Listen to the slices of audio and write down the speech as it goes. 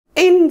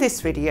this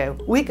video,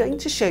 we're going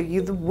to show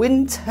you the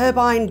Wind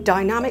Turbine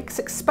Dynamics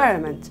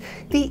Experiment,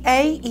 the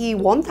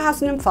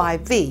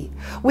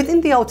AE1005V, within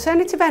the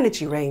alternative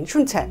energy range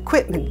from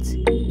TecQuipment.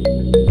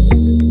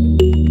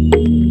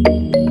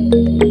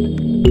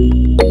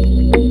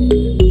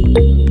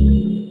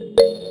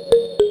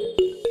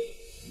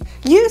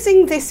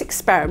 Using this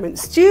experiment,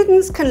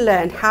 students can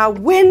learn how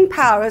wind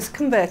power is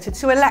converted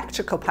to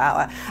electrical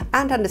power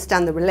and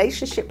understand the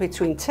relationship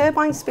between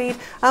turbine speed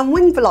and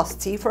wind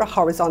velocity for a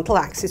horizontal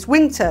axis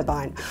wind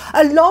turbine,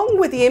 along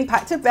with the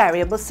impact of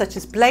variables such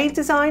as blade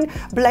design,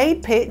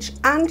 blade pitch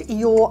and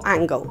yaw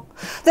angle.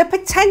 The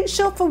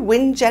potential for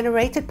wind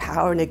generated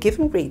power in a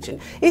given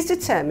region is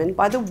determined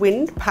by the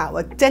wind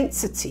power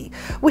density,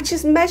 which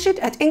is measured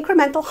at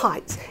incremental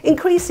heights,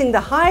 increasing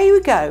the higher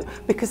you go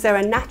because there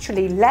are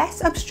naturally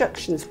less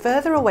obstructions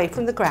further away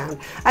from the ground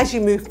as you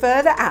move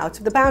further out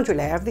of the boundary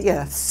layer of the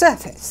Earth's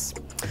surface.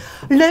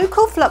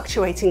 Local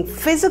fluctuating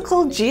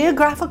physical,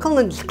 geographical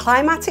and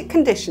climatic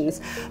conditions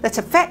that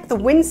affect the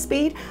wind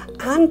speed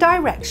and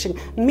direction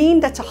mean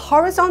that a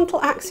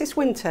horizontal axis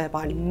wind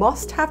turbine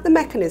must have the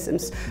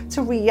mechanisms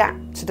to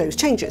react to those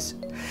changes.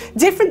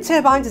 Different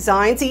turbine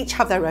designs each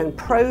have their own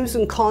pros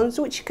and cons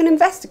which you can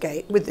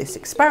investigate with this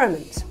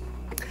experiment.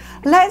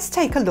 Let's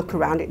take a look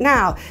around it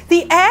now.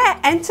 The air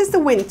enters the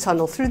wind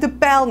tunnel through the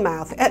bell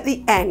mouth at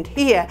the end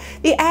here.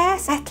 The air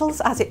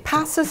settles as it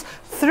passes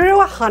through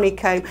a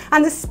honeycomb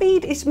and the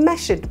speed is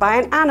measured by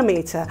an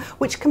anemometer,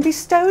 which can be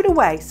stowed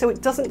away so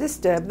it doesn't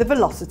disturb the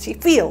velocity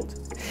field.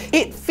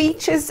 It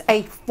features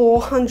a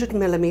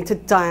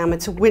 400mm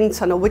diameter wind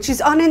tunnel which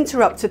is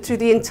uninterrupted through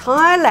the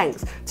entire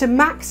length to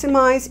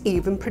maximise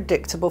even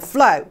predictable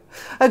flow.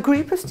 A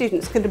group of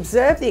students can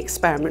observe the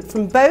experiment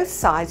from both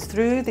sides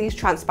through these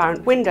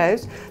transparent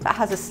windows that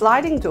has a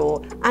sliding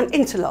door and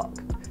interlock.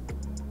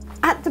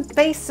 At the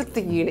base of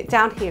the unit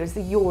down here is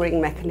the yawing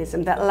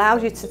mechanism that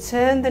allows you to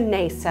turn the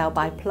nacelle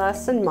by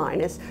plus and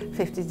minus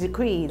 50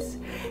 degrees.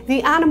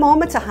 The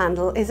anemometer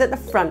handle is at the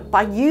front.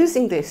 By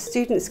using this,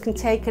 students can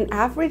take an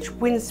average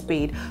wind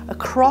speed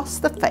across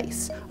the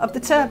face of the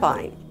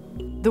turbine.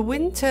 The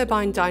Wind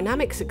Turbine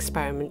Dynamics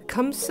Experiment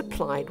comes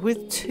supplied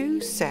with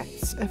 2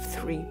 sets of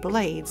 3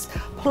 blades,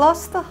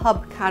 plus the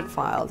hub CAD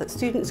file that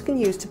students can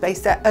use to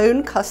base their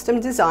own custom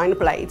designed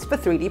blades for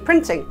 3D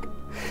printing.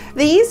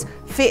 These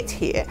fit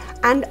here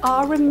and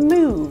are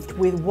removed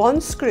with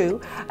one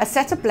screw. A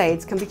set of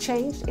blades can be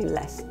changed in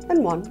less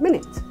than 1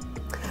 minute.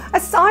 A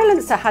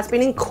silencer has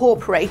been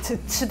incorporated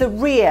to the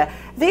rear.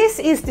 This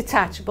is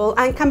detachable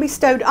and can be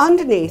stowed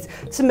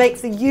underneath to make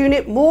the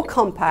unit more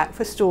compact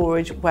for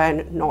storage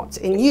when not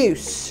in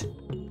use.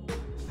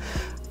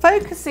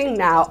 Focusing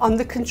now on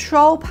the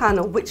control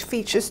panel, which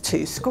features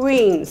 2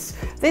 screens.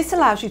 This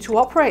allows you to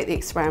operate the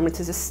experiment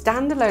as a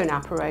standalone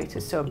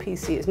apparatus, so a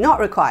PC is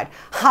not required.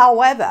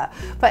 However,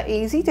 for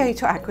easy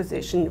data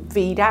acquisition,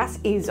 VDAS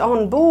is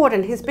on board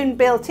and has been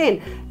built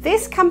in.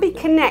 This can be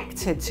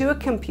connected to a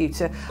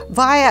computer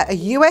via a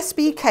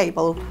USB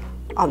cable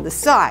on the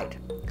side.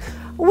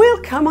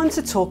 We'll come on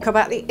to talk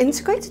about the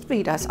integrated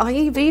VDAS,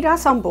 i.e.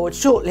 VDAS Onboard,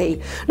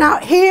 shortly. Now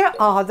here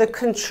are the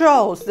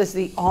controls. There's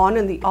the on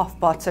and the off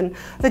button,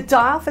 the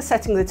dial for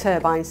setting the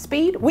turbine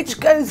speed, which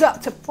goes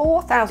up to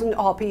 4,000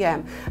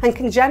 RPM and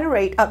can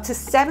generate up to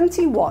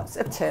 70 watts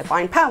of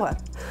turbine power.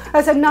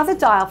 There's another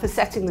dial for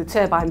setting the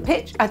turbine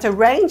pitch at a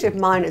range of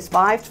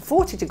 -5 to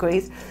 40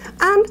 degrees,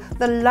 and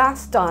the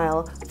last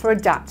dial for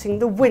adapting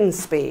the wind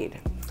speed.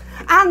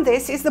 And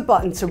this is the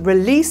button to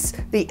release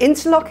the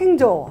interlocking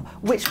door,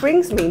 which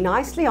brings me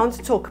nicely on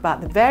to talk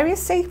about the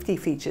various safety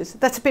features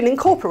that have been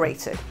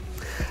incorporated.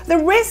 The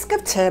risk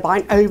of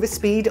turbine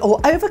overspeed or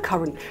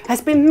overcurrent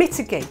has been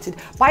mitigated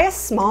by a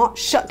smart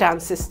shutdown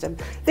system.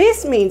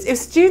 This means if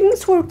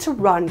students were to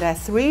run their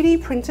 3D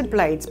printed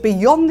blades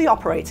beyond the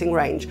operating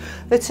range,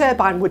 the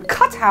turbine would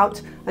cut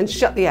out and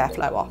shut the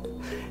airflow off.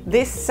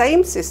 This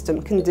same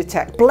system can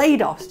detect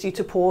blade offs due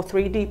to poor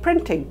 3D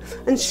printing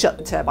and shut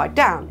the turbine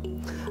down.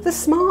 The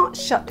smart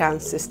shutdown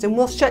system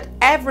will shut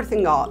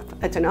everything off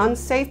at an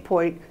unsafe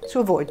point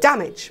to avoid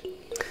damage.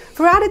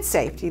 For added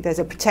safety, there's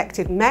a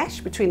protective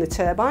mesh between the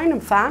turbine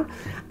and fan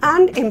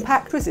and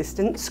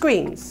impact-resistant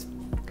screens.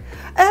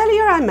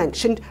 Earlier I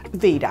mentioned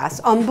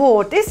VDAS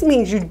Onboard. This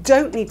means you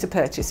don't need to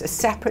purchase a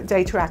separate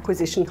data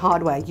acquisition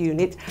hardware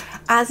unit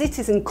as it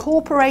is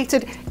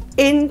incorporated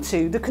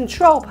into the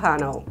control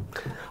panel.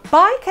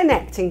 By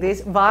connecting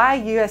this via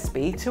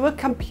USB to a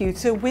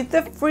computer with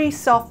the free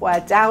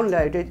software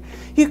downloaded,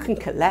 you can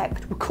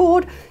collect,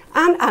 record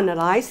and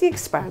analyse the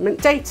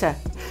experiment data.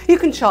 You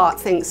can chart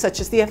things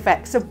such as the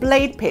effects of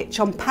blade pitch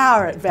on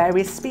power at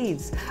various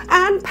speeds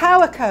and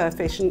power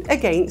coefficient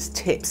against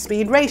tip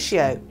speed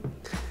ratio.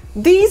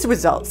 These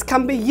results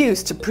can be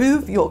used to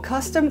prove your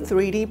custom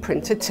 3D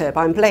printed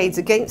turbine blades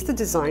against the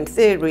design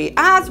theory.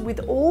 As with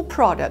all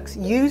products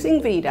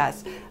using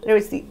VDAS, there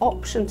is the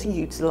option to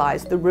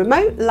utilise the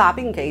remote lab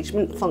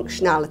engagement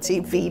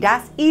functionality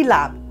VDAS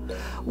eLab.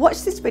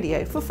 Watch this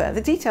video for further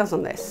details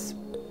on this.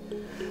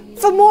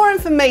 For more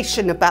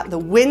information about the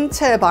Wind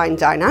Turbine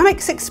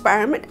Dynamics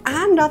Experiment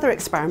and other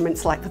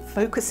experiments like the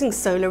Focusing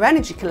Solar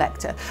Energy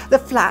Collector, the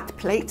Flat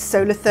Plate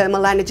Solar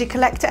Thermal Energy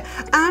Collector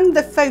and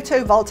the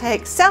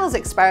Photovoltaic Cells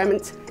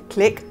Experiment,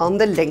 click on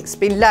the links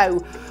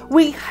below.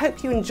 We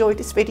hope you enjoyed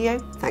this video.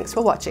 Thanks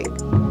for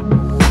watching.